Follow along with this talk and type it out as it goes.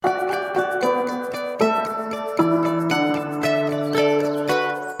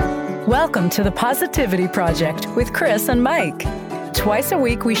Welcome to the Positivity Project with Chris and Mike. Twice a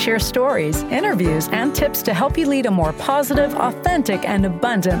week, we share stories, interviews, and tips to help you lead a more positive, authentic, and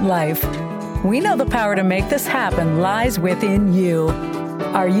abundant life. We know the power to make this happen lies within you.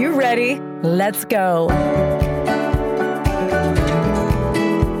 Are you ready? Let's go.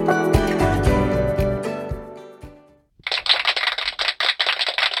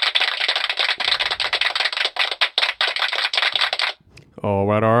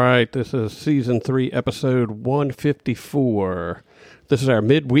 All right. This is Season 3, Episode 154. This is our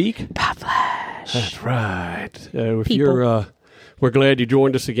midweek. Pod Flash. That's right. We're glad you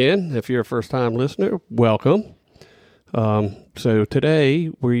joined us again. If you're a first-time listener, welcome. So today,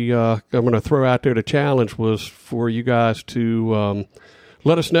 I'm going to throw out there the challenge was for you guys to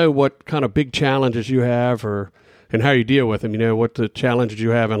let us know what kind of big challenges you have and how you deal with them. You know, what the challenges you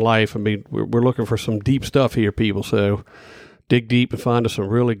have in life. I mean, we're looking for some deep stuff here, people, so dig deep and find us some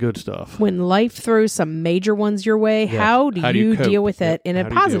really good stuff. When life throws some major ones your way, yes. how do you deal with it in a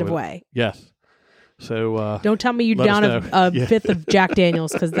positive way? Yes. So don't tell me you down a fifth of Jack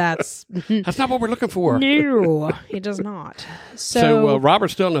Daniels, because that's not what we're looking for. No, it does not. So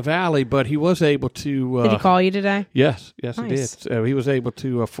Robert's still in the valley, but he was able to. Did he call you today? Yes, nice. He did. So he was able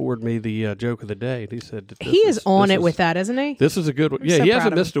to forward me the joke of the day. He said he is on it with that, isn't he? This is a good one. Yeah, he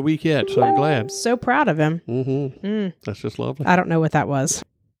hasn't missed a week yet, so I'm glad. So proud of him. Mm-hmm. That's just lovely. I don't know what that was.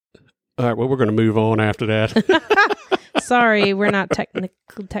 All right, well, we're going to move on after that. Sorry, we're not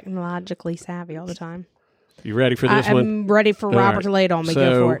technologically savvy all the time. You ready for this one? I'm ready for Robert to lay it on me.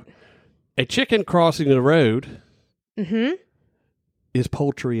 Go for it. A chicken crossing the road is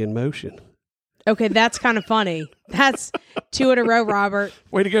poultry in motion. Okay, that's kind of funny. That's 2 in a row, Robert.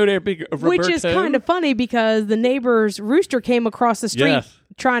 Way to go there, big Roberto. Which is kind of funny because the neighbor's rooster came across the street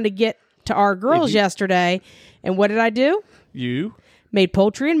trying to get to our girls yesterday. And what did I do? You made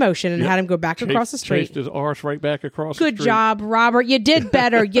poultry in motion and had him go back across the street. Chased his arse right back across the street. Good job, Robert. You did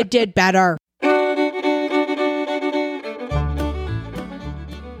better. You did better.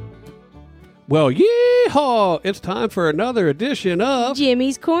 Well, yeehaw! It's time for another edition of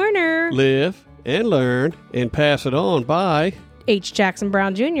Jimmy's Corner. Live and Learn and Pass It On by H. Jackson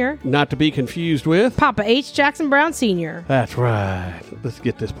Brown Jr. Not to be confused with Papa H. Jackson Brown Sr. That's right. Let's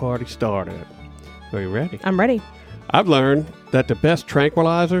get this party started. Are you ready? I'm ready. I've learned that the best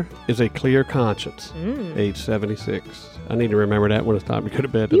tranquilizer is a clear conscience. Age 76. I need to remember that when it's time to go to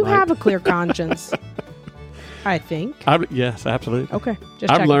bed tonight. You have a clear conscience. I think. Yes, absolutely. Okay.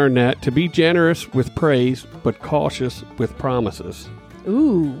 I've learned that to be generous with praise, but cautious with promises.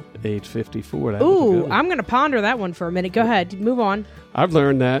 Ooh. Age 54. I'm going to ponder that one for a minute. Go ahead. Move on. I've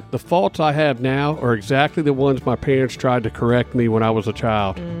learned that the faults I have now are exactly the ones my parents tried to correct me when I was a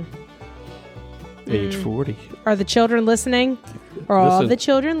child. Age 40. Are the children listening? Or all the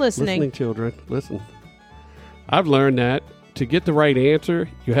children listening? Listening children, listen. I've learned that to get the right answer,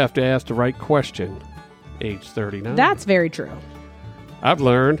 you have to ask the right question. Age 39. That's very true. I've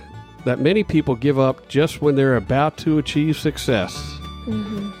learned that many people give up just when they're about to achieve success.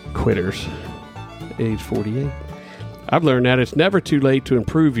 Quitters. Age 48. I've learned that it's never too late to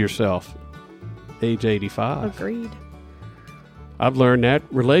improve yourself. Age 85. Agreed. I've learned that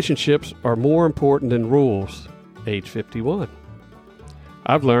relationships are more important than rules. Age 51.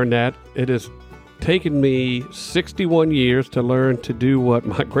 I've learned that it has taken me 61 years to learn to do what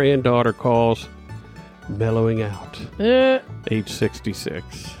my granddaughter calls mellowing out. Age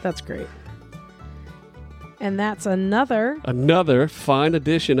 66. That's great. And that's another fine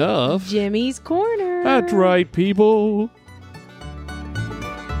edition of Jimmy's Corner. That's right, people.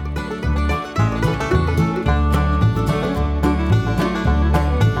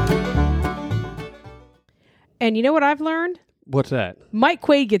 And you know what I've learned? What's that? Mike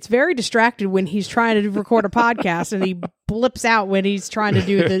Quaid gets very distracted when he's trying to record a podcast, and he blips out when he's trying to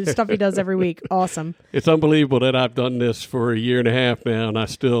do the stuff he does every week. Awesome. It's unbelievable that I've done this for a year and a half now, and I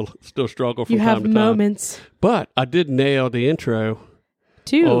still struggle from time to time. You have moments. But I did nail the intro.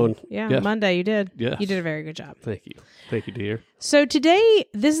 Monday you did. Yes. You did a very good job. Thank you. Thank you, dear. So today,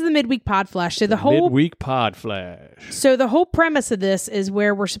 this is the Midweek Pod Flash. So the whole Midweek Pod Flash. So the whole premise of this is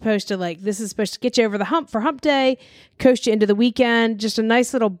where we're supposed to this is supposed to get you over the hump for hump day, coast you into the weekend, just a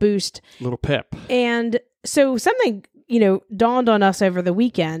nice little boost. Little pep. And so something, dawned on us over the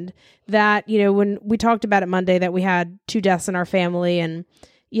weekend that, when we talked about it Monday, that we had 2 deaths in our family, and,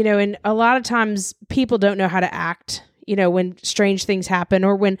 and a lot of times people don't know how to act, when strange things happen,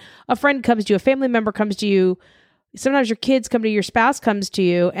 or when a friend comes to you, a family member comes to you. Sometimes your kids come to you, your spouse comes to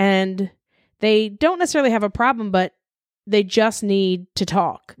you, and they don't necessarily have a problem, but They just need to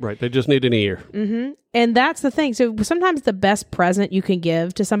talk. Right. They just need an ear. Mm-hmm. And that's the thing. So sometimes the best present you can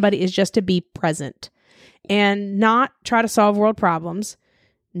give to somebody is just to be present and not try to solve world problems,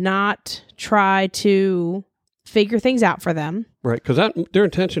 not try to figure things out for them. Right. Because their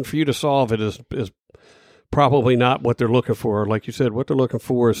intention for you to solve it is probably not what they're looking for. Like you said, what they're looking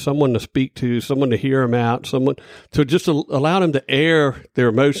for is someone to speak to, someone to hear them out, someone to just allow them to air their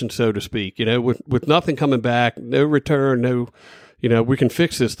emotions, so to speak, with nothing coming back, no return, no, we can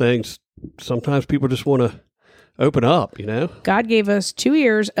fix this thing. Sometimes people just want to open up, God gave us 2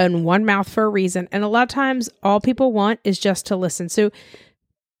 ears and 1 mouth for a reason. And a lot of times all people want is just to listen. So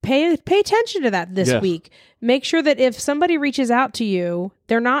pay attention to that this week. Make sure that if somebody reaches out to you,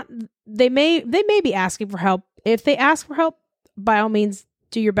 they may be asking for help. If they ask for help, by all means,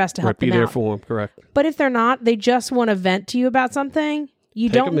 do your best to help them out. Be there for them, correct. But if they're not, they just want to vent to you about something,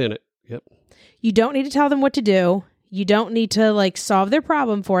 Take a minute. Yep. You don't need to tell them what to do. You don't need to solve their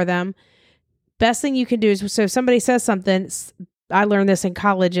problem for them. Best thing you can do is, so if somebody says something, I learned this in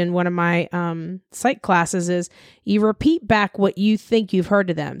college in one of my psych classes, is you repeat back what you think you've heard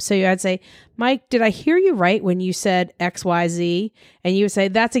to them. So I'd say, Mike, did I hear you right when you said X, Y, Z? And you would say,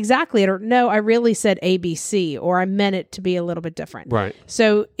 that's exactly it. Or no, I really said A, B, C, or I meant it to be a little bit different. Right.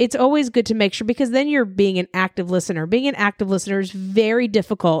 So it's always good to make sure, because then you're being an active listener. Being an active listener is very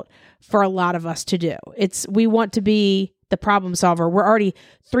difficult for a lot of us to do. We want to be the problem solver. We're already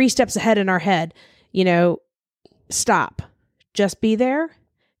 3 steps ahead in our head. Stop. Just be there.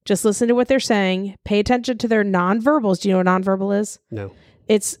 Just listen to what they're saying. Pay attention to their nonverbals. Do you know what nonverbal is? No.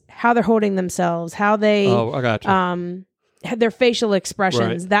 It's how they're holding themselves, how they, I got you. Their facial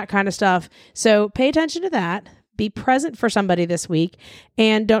expressions, that kind of stuff. So pay attention to that. Be present for somebody this week,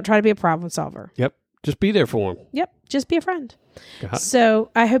 and don't try to be a problem solver. Yep. Just be there for them. Yep. Just be a friend. So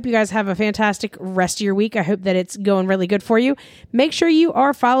I hope you guys have a fantastic rest of your week. I hope that it's going really good for you. Make sure you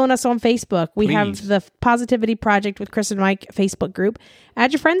are following us on Facebook. We have the Positivity Project with Chris and Mike Facebook group.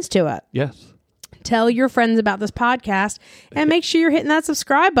 Add your friends to it. Yes. Tell your friends about this podcast, and make sure you're hitting that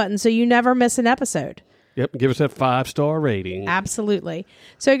subscribe button so you never miss an episode. Yep. Give us that 5-star rating. Absolutely.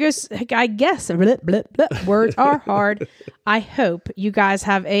 So it goes, I guess, words are hard. I hope you guys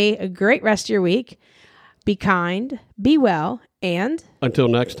have a great rest of your week. Be kind, be well, and until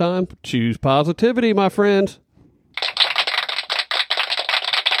next time, choose positivity, my friends.